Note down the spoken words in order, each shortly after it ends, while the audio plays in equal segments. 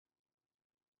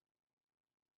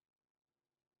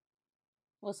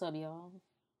What's up, y'all?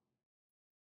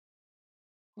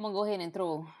 I'm gonna go ahead and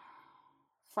throw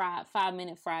 5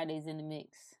 minute Fridays in the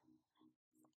mix.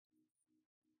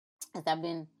 As I've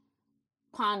been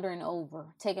pondering over,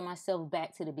 taking myself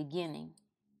back to the beginning.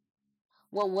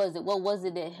 What was it? What was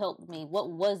it that helped me? What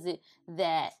was it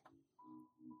that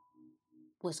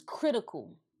was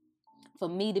critical for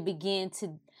me to begin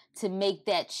to make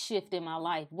that shift in my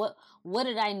life? What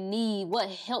did I need? What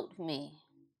helped me?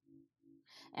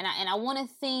 And I want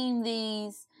to theme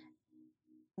these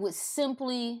with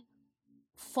simply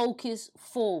focus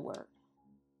forward.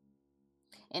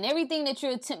 And everything that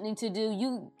you're attempting to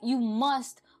do, you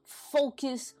must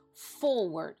focus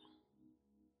forward.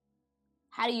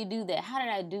 How do you do that? How did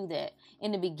I do that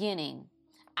in the beginning?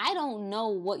 I don't know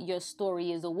what your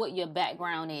story is or what your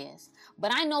background is,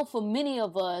 but I know for many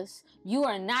of us, you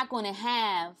are not going to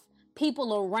have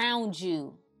people around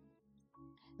you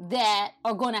that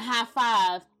are going to high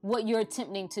five what you're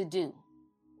attempting to do.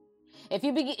 If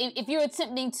you're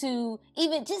attempting to,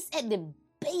 even just at the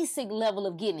basic level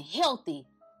of getting healthy,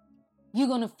 you're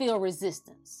going to feel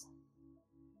resistance.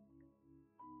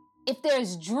 If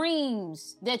there's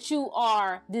dreams that you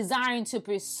are desiring to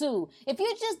pursue, if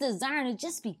you're just desiring to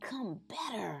just become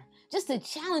better, just to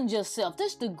challenge yourself,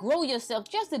 just to grow yourself,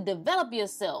 just to develop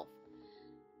yourself,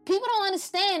 people don't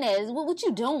understand that. What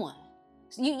you doing?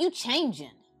 You changing.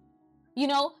 You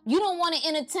don't want to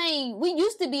entertain. We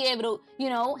used to be able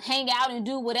to, hang out and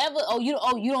do whatever. You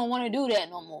don't want to do that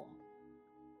no more.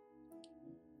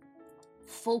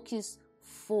 Focus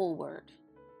forward.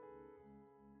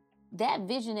 That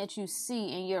vision that you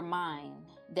see in your mind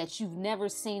that you've never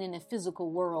seen in the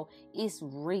physical world is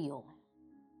real.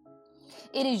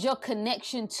 It is your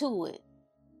connection to it,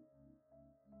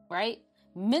 right?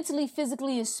 Mentally,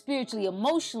 physically, and spiritually,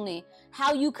 emotionally,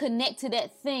 how you connect to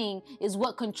that thing is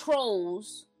what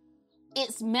controls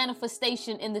its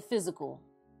manifestation in the physical.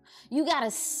 You got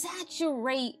to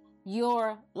saturate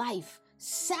your life.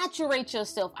 Saturate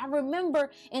yourself. I remember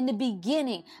in the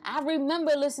beginning, I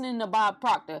remember listening to Bob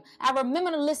Proctor. I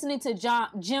remember listening to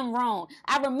Jim Rohn.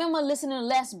 I remember listening to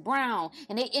Les Brown.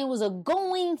 And it was a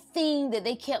going theme that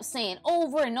they kept saying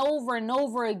over and over and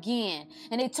over again.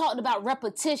 And they talked about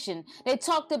repetition. They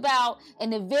talked about, in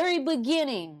the very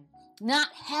beginning, not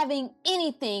having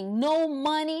anything, no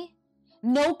money,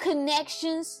 no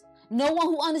connections, no one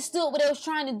who understood what they was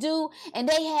trying to do, and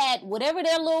they had whatever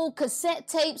their little cassette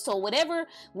tapes or whatever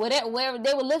they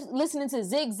were listening to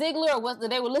Zig Ziglar or whether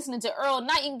they were listening to Earl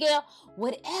Nightingale,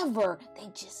 whatever, they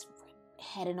just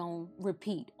had it on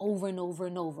repeat over and over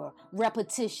and over.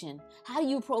 Repetition. How do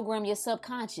you program your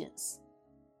subconscious?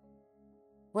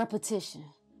 Repetition,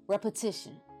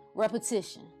 repetition,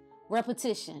 repetition,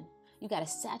 repetition. You got to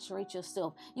saturate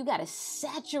yourself. You got to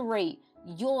saturate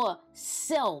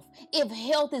yourself. If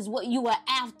health is what you are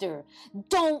after,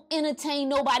 don't entertain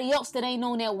nobody else that ain't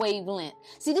on that wavelength.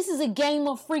 See, this is a game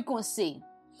of frequency.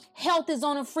 Health is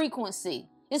on a frequency.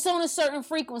 It's on a certain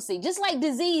frequency, just like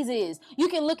disease is. You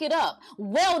can look it up.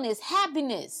 Wellness,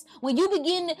 happiness. When your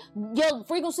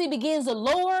frequency begins to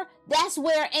lower, that's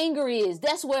where anger is.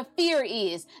 That's where fear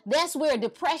is. That's where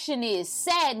depression is,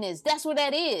 sadness. That's where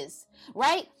that is,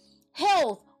 right?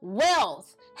 Health,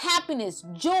 wealth, happiness,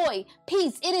 joy,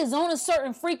 peace. It is on a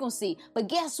certain frequency. But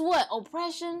guess what?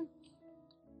 Oppression,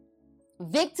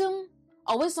 victim,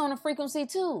 it's on a frequency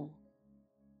too.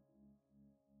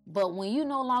 But when you're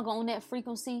no longer on that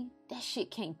frequency, that shit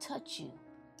can't touch you.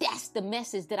 That's the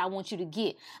message that I want you to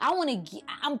get.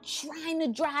 I'm trying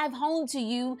to drive home to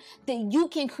you that you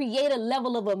can create a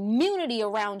level of immunity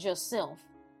around yourself.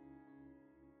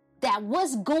 That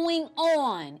what's going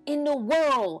on in the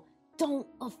world don't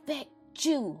affect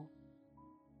you.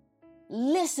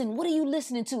 Listen, what are you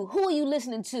listening to? Who are you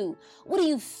listening to? What are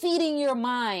you feeding your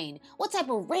mind? What type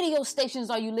of radio stations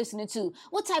are you listening to?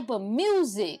 What type of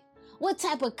music? What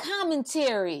type of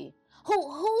commentary?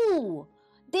 Who?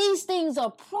 These things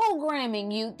are programming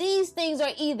you. These things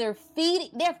are either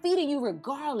they're feeding you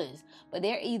regardless, but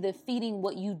they're either feeding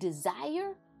what you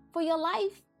desire for your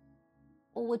life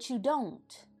or what you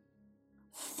don't.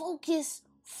 Focus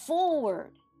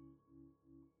forward.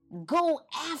 Go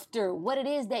after what it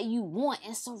is that you want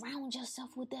and surround yourself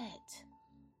with that.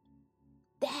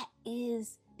 That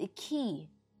is the key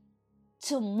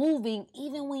to moving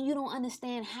even when you don't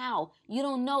understand how. You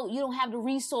don't know, you don't have the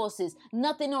resources.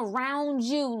 Nothing around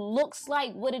you looks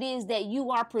like what it is that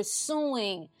you are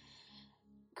pursuing.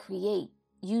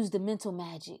 Use the mental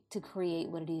magic to create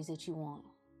what it is that you want.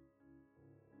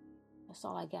 That's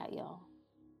all I got, y'all.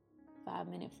 5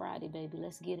 Minute Friday, baby.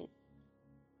 Let's get it.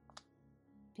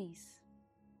 Peace.